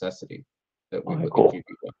out of necessity that we look at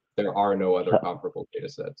GB1. There are no other comparable data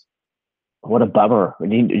sets. What a bummer. We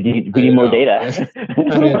need more data.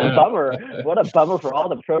 What a bummer. What a bummer for all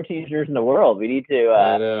the protein eaters in the world. We need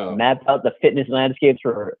to map out the fitness landscapes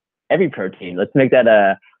for every protein. Let's make that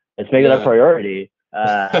a priority.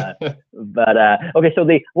 But okay, so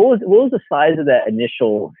what was the size of that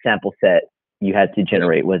initial sample set you had to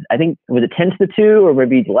generate? Was it 10 to the 2, or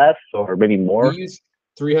maybe less, or maybe more? We used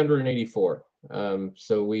 384.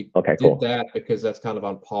 So we did that because that's kind of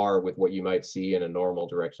on par with what you might see in a normal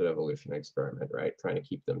directed evolution experiment, right? Trying to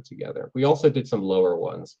keep them together. We also did some lower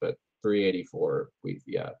ones, but 384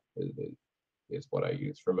 is what I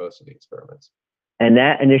use for most of the experiments. And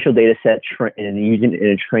that initial data set, and using it in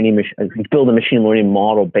a training machine, build a machine learning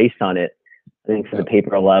model based on it. I think the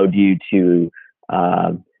paper allowed you to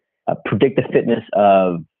predict the fitness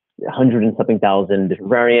of 100 and something thousand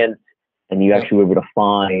different variants, and you actually were able to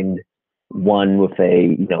find one with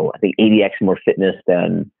I think 80x more fitness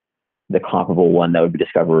than the comparable one that would be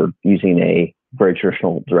discovered using a very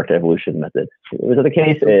traditional directed evolution method. Was that the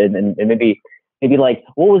case? And maybe like,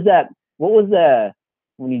 what was the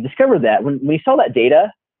when you discovered that, when you saw that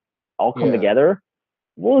data all come together,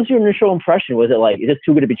 what was your initial impression? Was it like, is this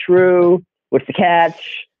too good to be true? What's the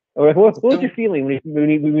catch? Or what was your feeling when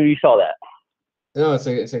you saw that? No, it's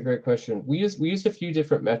a great question. We used a few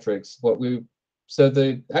different metrics. The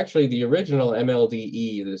original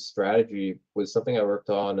MLDE, this strategy, was something I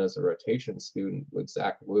worked on as a rotation student with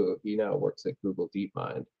Zach Wu. He now works at Google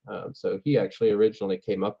DeepMind. So he actually originally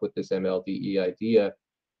came up with this MLDE idea,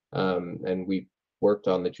 and we worked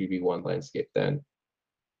on the GB1 landscape then.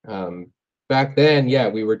 Back then,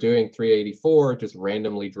 we were doing 384, just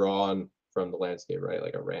randomly drawn from the landscape, right?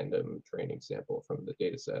 Like a random training sample from the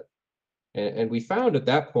data set. And we found at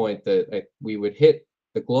that point that we would hit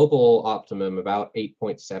the global optimum about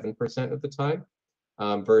 8.7% of the time,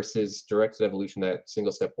 versus directed evolution, that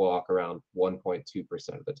single step walk, around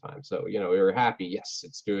 1.2% of the time. So, we were happy. Yes,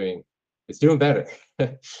 it's doing better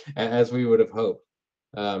as we would have hoped.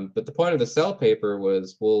 But the point of the Cell paper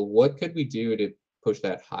was, well, what could we do to push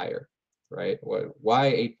that higher, right?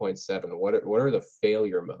 Why 8.7? What are the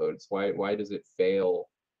failure modes? Why does it fail?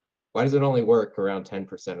 Why does it only work around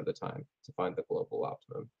 10% of the time to find the global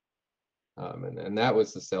optimum? And that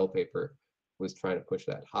was the Cell paper, was trying to push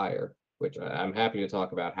that higher, which I'm happy to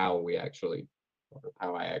talk about how I actually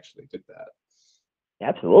did that.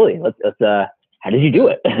 Absolutely. Let's how did you do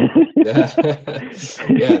it?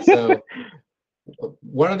 So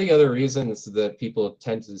one of the other reasons that people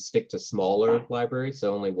tend to stick to smaller libraries,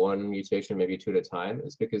 so only one mutation, maybe two at a time,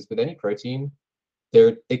 is because with any protein,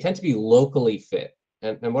 they tend to be locally fit.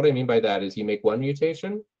 And what I mean by that is you make one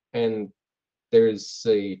mutation and there's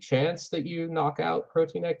a chance that you knock out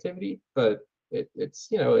protein activity, but it's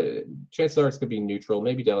chances are it's going to be neutral,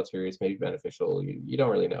 maybe deleterious, maybe beneficial. You don't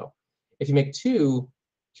really know. If you make two,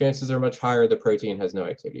 chances are much higher the protein has no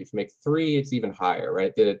activity. If you make three, it's even higher,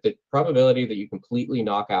 right? The probability that you completely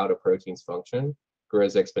knock out a protein's function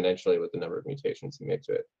grows exponentially with the number of mutations you make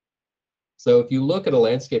to it. So if you look at a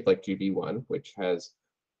landscape like GB1, which has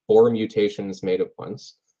 4 mutations made at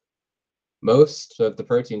once, most of the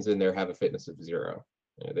proteins in there have a fitness of 0.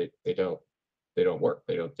 They don't work.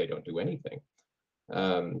 They don't do anything.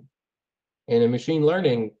 And in machine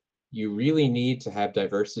learning, you really need to have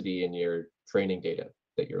diversity in your training data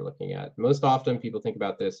that you're looking at. Most often, people think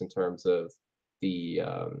about this in terms of the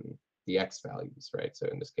X values, right? So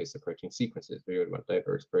in this case, the protein sequences. We would want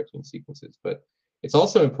diverse protein sequences, but it's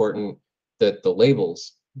also important that the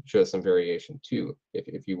labels show some variation too,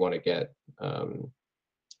 if you want to get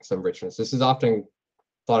some richness. This is often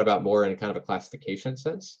thought about more in kind of a classification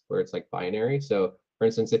sense, where it's like binary. So for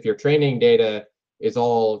instance, if your training data is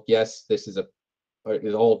all, yes, this is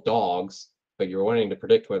all dogs, but you're wanting to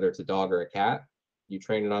predict whether it's a dog or a cat, you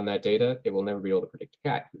train it on that data, it will never be able to predict a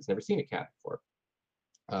cat. It's never seen a cat before.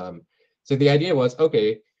 So the idea was,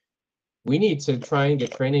 okay, we need to try and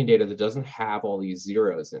get training data that doesn't have all these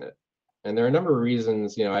zeros in it. And there are a number of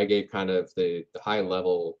reasons. I gave kind of the high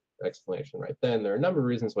level explanation right then. There are a number of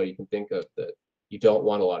reasons why you can think of that you don't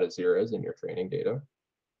want a lot of zeros in your training data.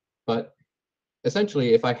 But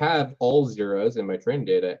essentially, if I have all zeros in my training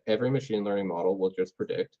data, every machine learning model will just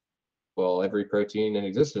predict, well, every protein in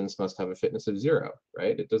existence must have a fitness of 0,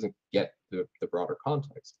 right? It doesn't get the broader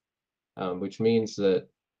context, which means that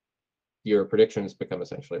your predictions become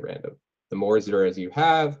essentially random. The more zeros you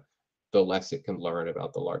have, the less it can learn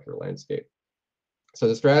about the larger landscape. So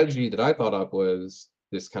the strategy that I thought up was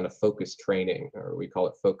this kind of focused training, or we call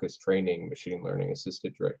it focused training machine learning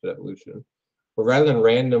assisted directed evolution. But rather than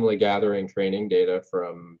randomly gathering training data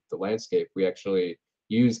from the landscape, we actually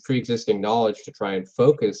use pre-existing knowledge to try and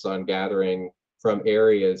focus on gathering from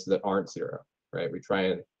areas that aren't 0, right? We try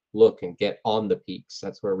and look and get on the peaks.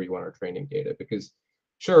 That's where we want our training data, because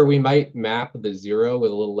sure, we might map the zero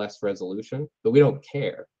with a little less resolution, but we don't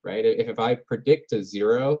care, right? If I predict a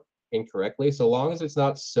zero incorrectly, so long as it's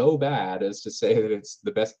not so bad as to say that it's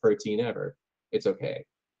the best protein ever, it's okay.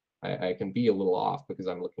 I can be a little off because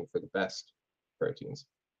I'm looking for the best proteins.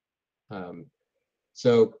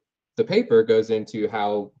 So the paper goes into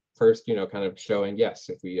how first, kind of showing, yes,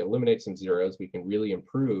 if we eliminate some zeros, we can really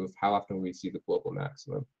improve how often we see the global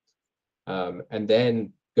maximum. And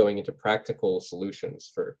then going into practical solutions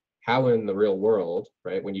for how in the real world,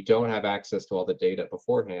 right, when you don't have access to all the data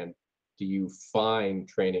beforehand, do you find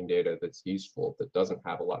training data that's useful, that doesn't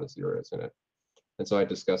have a lot of zeros in it? And so I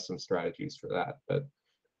discussed some strategies for that. But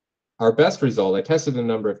our best result, I tested a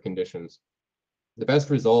number of conditions. The best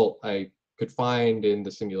result I could find in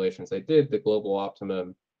the simulations I did, the global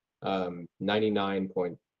optimum,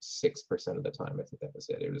 99.6% of the time, I think that was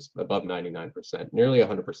it. It was above 99%, nearly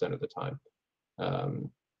 100% of the time,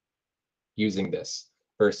 using this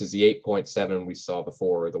versus the 8.7 we saw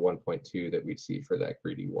before, or the 1.2 that we see for that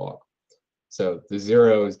greedy walk. So the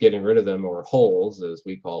zeros, getting rid of them, or holes as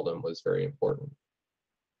we call them, was very important.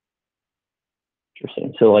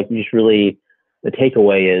 Interesting. So like just really the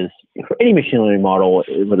takeaway is for any machine learning model,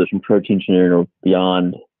 whether it's from protein engineering or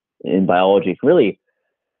beyond in biology, really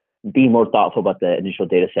being more thoughtful about the initial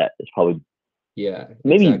data set is probably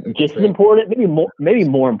maybe exactly just as important, maybe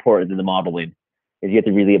more important than the modeling. Is you have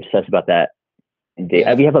to really obsess about that.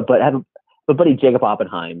 Yeah. We have a buddy, Jacob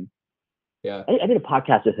Oppenheim. Yeah, I did a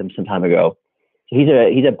podcast with him some time ago. So he's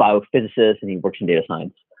a biophysicist and he works in data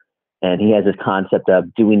science. And he has this concept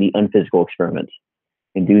of doing the unphysical experiments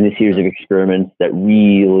and doing a series of experiments that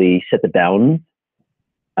really set the bounds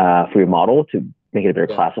for your model to make it a better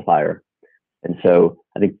classifier. And so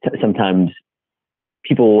I think sometimes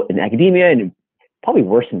people in academia, and probably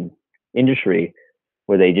worse in industry,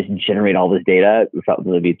 where they just generate all this data without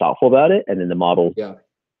really being thoughtful about it, and then the model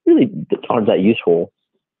really aren't that useful.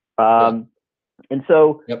 And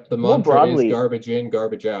so the mantra is garbage in,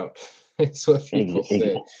 garbage out. It's what people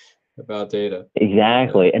say about data.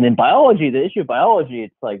 Exactly. And then biology, the issue of biology,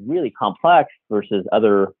 it's like really complex versus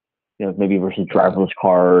other, maybe versus driverless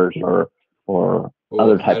cars or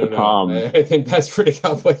other types of problems. I think that's pretty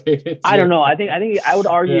complicated too. I don't know. I think I would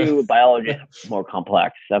argue biology is more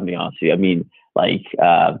complex. I'll be honest with you. I mean,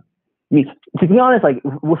 to be honest, like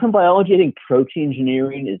within biology, I think protein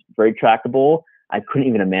engineering is very tractable. I couldn't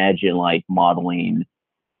even imagine like modeling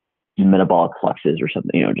metabolic fluxes or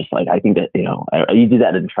something, just like, I think that, you do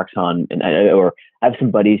that in Truxon, and or I have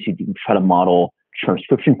some buddies who try to model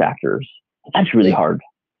transcription factors. That's really hard.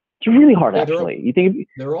 It's really hard, actually.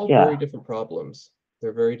 They're all very different problems.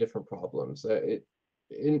 They're very different problems.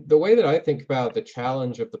 In the way that I think about the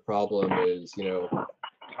challenge of the problem is,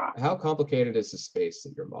 how complicated is the space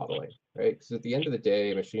that you're modeling, right? Because at the end of the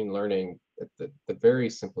day, machine learning, the very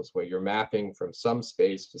simplest way, you're mapping from some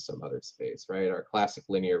space to some other space, right? Our classic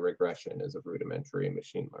linear regression is a rudimentary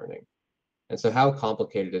machine learning. And so how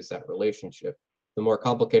complicated is that relationship? The more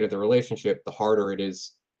complicated the relationship, the harder it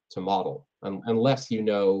is to model, unless you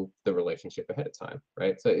know the relationship ahead of time,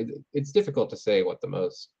 right? So it's difficult to say what the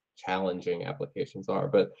most challenging applications are,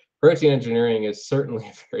 but protein engineering is certainly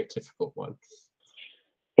a very difficult one.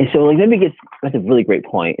 And so that's a really great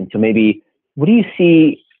point. And so maybe, what do you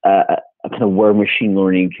see kind of where machine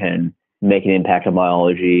learning can make an impact on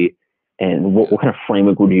biology, and what kind of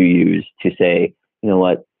framework would you use to say,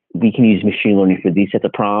 what, we can use machine learning for these sets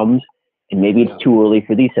of problems, and maybe it's too early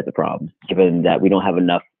for these sets of problems, given that we don't have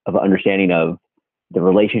enough of an understanding of the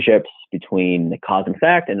relationships between the cause and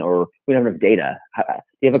effect, or we don't have enough data. Do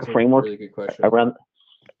you have a framework really good question around?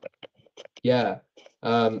 Yeah.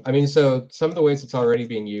 I mean, so some of the ways it's already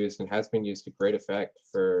being used and has been used to great effect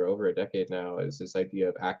for over a decade now is this idea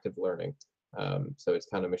of active learning. So it's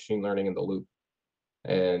kind of machine learning in the loop.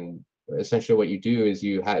 And essentially what you do is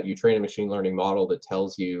you train a machine learning model that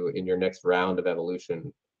tells you in your next round of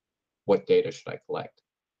evolution, what data should I collect,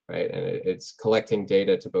 right? And it's collecting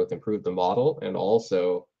data to both improve the model and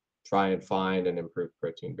also try and find an improved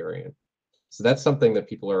protein variant. So that's something that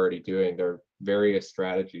people are already doing. There are various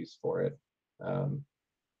strategies for it.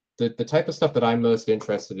 The type of stuff that I'm most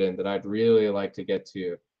interested in, that I'd really like to get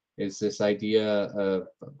to, is this idea of,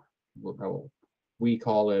 we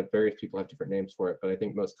call it, various people have different names for it, but I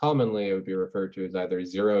think most commonly it would be referred to as either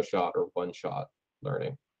zero-shot or one-shot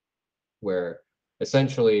learning, where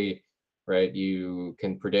essentially, right, you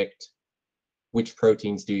can predict which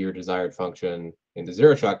proteins do your desired function in the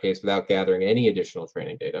zero-shot case without gathering any additional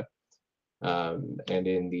training data. And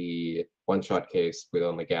in the one-shot case, with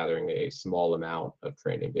only gathering a small amount of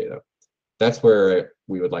training data. That's where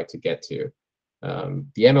we would like to get to.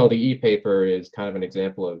 The MLDE paper is kind of an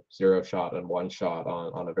example of zero shot and one shot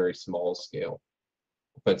on a very small scale.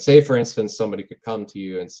 But say, for instance, somebody could come to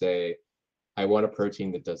you and say, I want a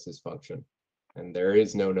protein that does this function. And there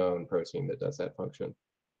is no known protein that does that function.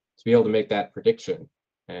 To be able to make that prediction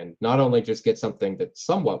and not only just get something that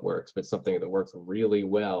somewhat works, but something that works really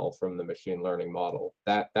well from the machine learning model,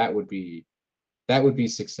 that would be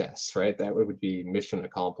success, right? That would be mission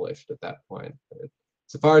accomplished at that point.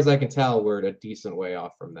 So far as I can tell, we're a decent way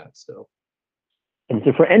off from that still. And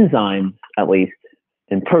so for enzymes, at least,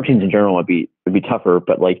 and proteins in general would be tougher,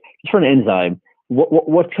 but like just for an enzyme,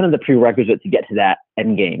 what's kind of the prerequisite to get to that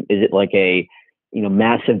end game? Is it like a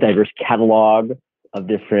massive diverse catalog of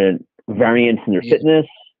different variants in their fitness?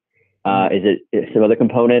 Is it some other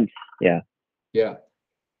components? Yeah.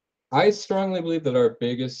 I strongly believe that our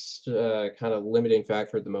biggest kind of limiting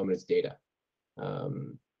factor at the moment is data.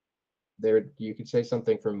 There, you could say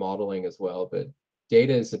something for modeling as well, but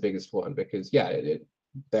data is the biggest one because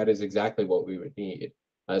that is exactly what we would need,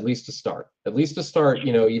 at least to start.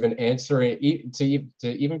 Even answering to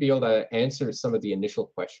even be able to answer some of the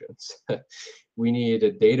initial questions. We need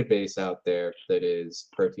a database out there that is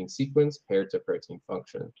protein sequence paired to protein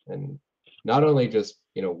function, and not only just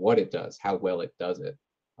what it does, how well it does it.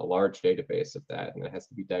 A large database of that, and it has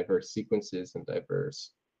to be diverse sequences and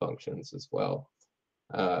diverse functions as well.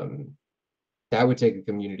 That would take a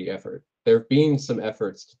community effort. There have been some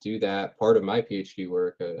efforts to do that. Part of my PhD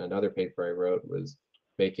work, another paper I wrote, was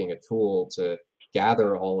making a tool to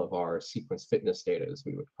gather all of our sequence fitness data, as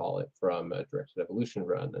we would call it, from a directed evolution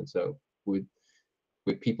run. And so with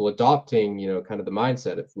people adopting, kind of the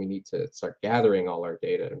mindset if we need to start gathering all our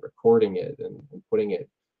data and recording it and putting it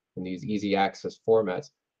in these easy access formats,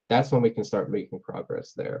 that's when we can start making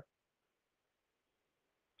progress there.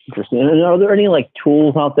 Interesting. And are there any like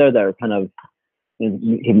tools out there that are kind of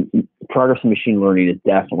progress in machine learning is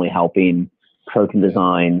definitely helping protein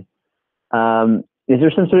design? Is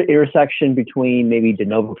there some sort of intersection between maybe de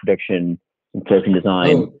novo prediction and protein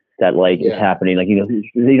design that is happening? Like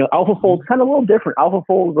AlphaFold's kind of a little different.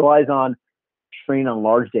 AlphaFold relies on training on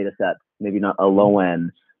large data sets, maybe not a low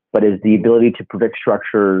end, but is the ability to predict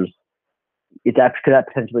structures. Could that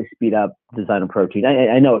potentially speed up design of protein?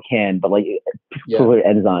 I know it can, but particularly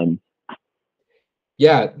enzymes.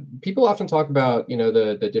 Yeah, people often talk about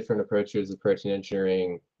the different approaches of protein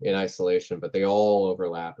engineering in isolation, but they all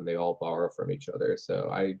overlap and they all borrow from each other. So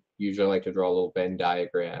I usually like to draw a little Venn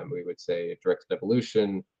diagram. We would say directed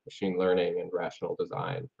evolution, machine learning, and rational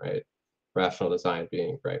design, right? Rational design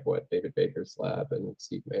being what David Baker's lab and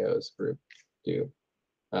Steve Mayo's group do.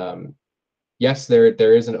 Yes,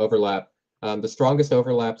 there is an overlap. The strongest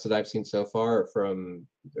overlaps that I've seen so far are from,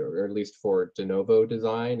 or at least for de novo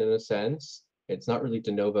design in a sense. It's not really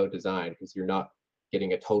de novo design because you're not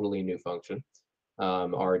getting a totally new function,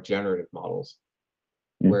 are generative models,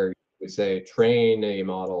 where you say train a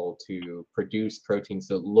model to produce proteins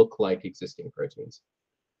that look like existing proteins.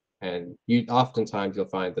 And oftentimes you'll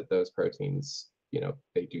find that those proteins,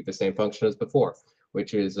 they do the same function as before,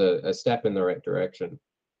 which is a step in the right direction.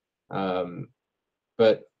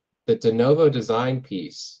 But the de novo design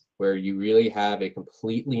piece, where you really have a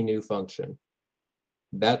completely new function,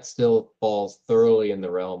 that still falls thoroughly in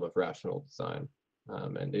the realm of rational design.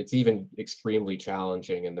 And it's even extremely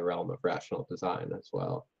challenging in the realm of rational design as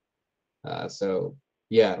well. So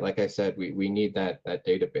yeah, like I said, we need that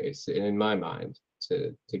database, in my mind,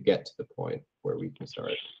 to get to the point where we can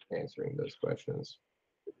start answering those questions.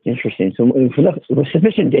 Interesting. So with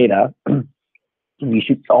sufficient data, we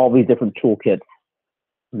should all these different toolkits,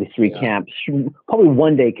 these three camps, should probably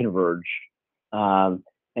one day converge.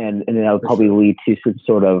 And then that would probably lead to some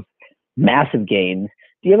sort of massive gains.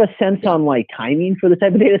 Do you have a sense on timing for this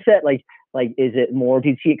type of data set? Like is it more, do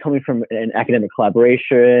you see it coming from an academic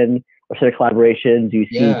collaboration or set of collaborations? Do you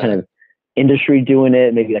see kind of industry doing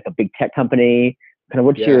it, maybe like a big tech company? Kind of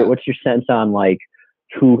what's your sense on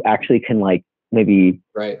who actually can maybe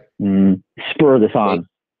spur this on?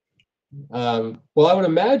 Well, I would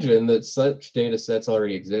imagine that such data sets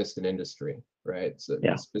already exist in industry, right? So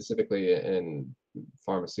specifically in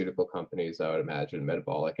pharmaceutical companies, I would imagine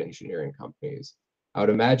metabolic engineering companies, I would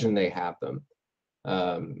imagine they have them,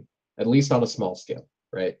 at least on a small scale,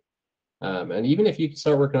 right? And even if you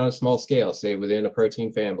start working on a small scale, say within a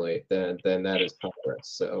protein family, then that is progress.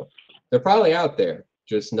 So they're probably out there,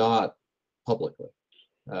 just not publicly.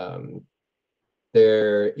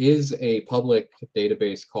 There is a public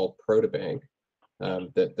database called Protobank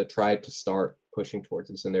that tried to start pushing towards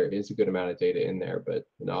this, and there is a good amount of data in there, but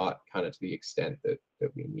not kind of to the extent that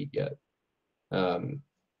we need yet.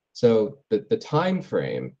 So the time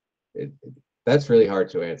frame, That's really hard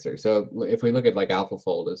to answer. So if we look at like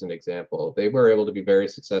AlphaFold as an example, they were able to be very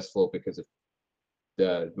successful because of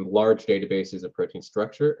the large databases of protein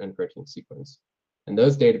structure and protein sequence. And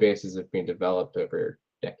those databases have been developed over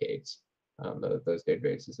decades. Those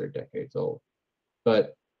databases are decades old.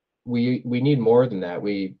 But we need more than that.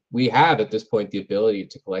 We have at this point the ability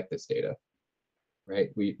to collect this data,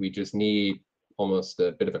 right? We just need almost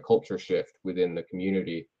a bit of a culture shift within the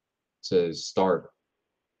community to start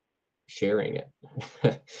sharing it,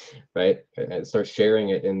 right? And start sharing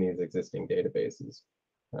it in these existing databases.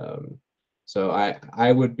 So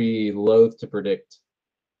I would be loath to predict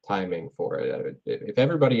timing for it. If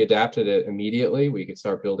everybody adapted it immediately, we could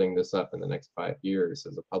start building this up in the next 5 years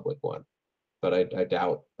as a public one. But I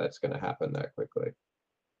doubt that's going to happen that quickly.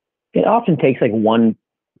 It often takes like one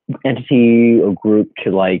entity or group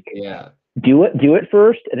to like do it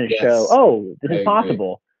first and then show, oh, this is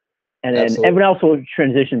possible. And then everyone else will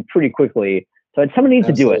transition pretty quickly. So someone needs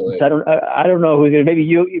to do it. So I don't know who's gonna. Maybe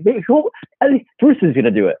you. Maybe who? I think Bruce is gonna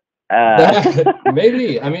do it.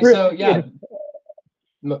 Maybe. I mean, so yeah.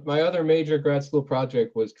 My other major grad school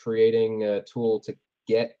project was creating a tool to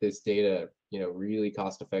get this data, really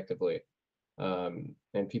cost effectively.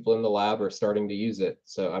 And people in the lab are starting to use it.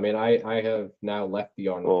 So I mean, I have now left the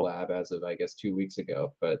Arnold lab as of I guess 2 weeks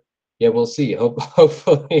ago, but. Yeah, we'll see.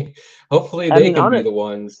 Hopefully they can be the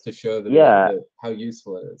ones to show that how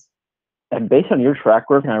useful it is. And based on your track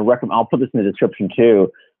record, and I'll put this in the description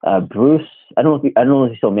too. Bruce, I don't know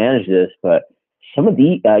if you still manage this, but some of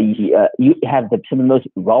the you have some of the most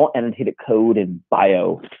raw annotated code in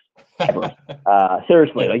bio ever.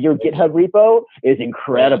 Seriously, like your GitHub repo is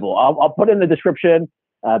incredible. I'll put it in the description.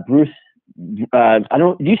 Bruce, do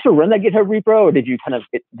you still run that GitHub repo, or did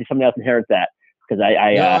somebody else inherit that? So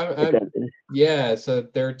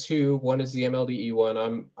there are two. One is the MLDE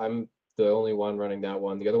one. I'm the only one running that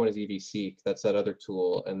one. The other one is EVSeq. That's that other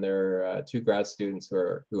tool. And there are two grad students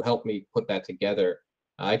who helped me put that together.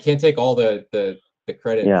 I can't take all the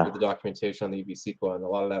credit for the documentation on the EVSeq one. A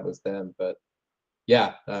lot of that was them. But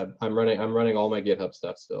yeah, I'm running all my GitHub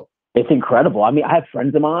stuff still. It's incredible. I mean, I have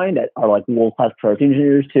friends of mine that are like world-class protein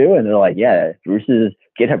engineers too, and they're like, "Yeah, Bruce's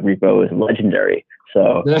GitHub repo is legendary."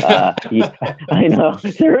 So I know,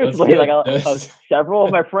 seriously, several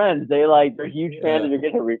of my friends, they're huge fans of your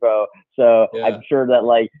GitHub repo. So I'm sure that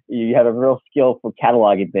like you have a real skill for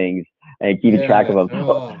cataloging things and keeping track of them.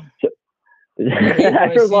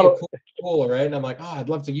 I see a cool tool, right? And I'm like, I'd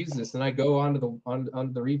love to use this. And I go onto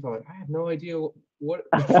the repo. Like, I have no idea what.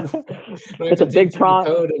 It's a big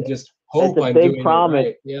problem. Code and just hope I'm doing it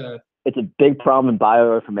right. Yeah. It's a big problem in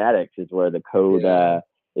bioinformatics is where the code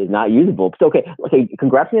is not usable. So, okay.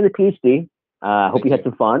 Congrats on the PhD. Hope you had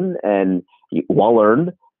some fun and you well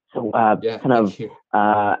learned. So, and you're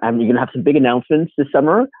gonna have some big announcements this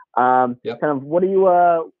summer. Kind of, what are you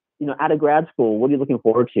out of grad school? What are you looking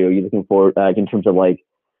forward to? Are you looking forward in terms of like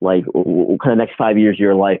kind of next 5 years of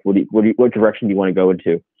your life? What direction do you want to go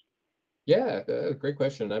into? Yeah, great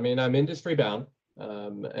question. I mean, I'm industry bound,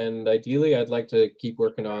 and ideally, I'd like to keep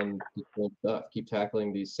working on the same stuff, keep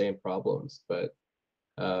tackling these same problems. But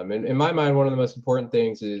in my mind, one of the most important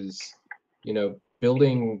things is,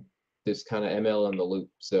 building this kind of ML in the loop.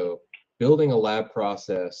 So building a lab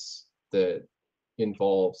process that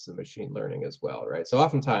involves the machine learning as well, right? So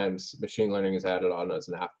oftentimes machine learning is added on as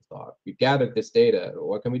an afterthought. We've gathered this data.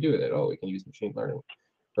 What can we do with it? Oh, we can use machine learning.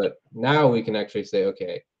 But now we can actually say,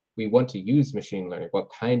 okay, we want to use machine learning. What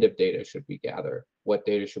kind of data should we gather? What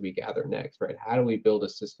data should we gather next, right? How do we build a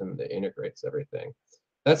system that integrates everything?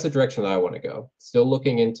 That's the direction that I want to go. Still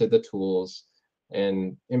looking into the tools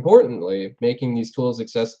and importantly, making these tools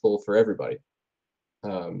accessible for everybody.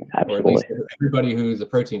 Or at least everybody who's a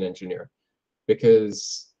protein engineer.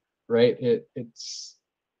 Because, right, it's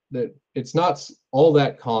not all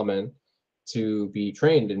that common to be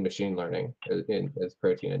trained in machine learning as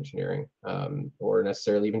protein engineering, or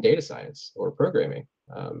necessarily even data science or programming.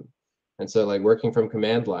 And so, like working from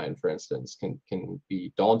command line, for instance, can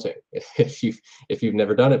be daunting if you've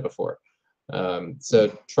never done it before.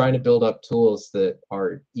 So trying to build up tools that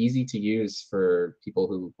are easy to use for people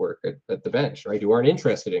who work at the bench, right, who aren't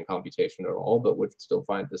interested in computation at all, but would still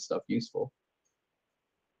find this stuff useful.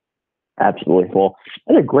 Absolutely. Well,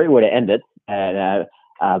 that's a great way to end it. And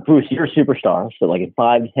Bruce, you're a superstar. So like in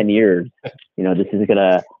 5 to 10 years, this is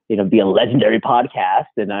gonna, be a legendary podcast.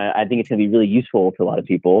 And I think it's gonna be really useful to a lot of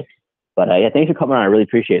people. But thanks for coming on. I really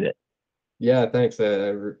appreciate it. Yeah, thanks. I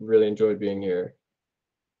really enjoyed being here.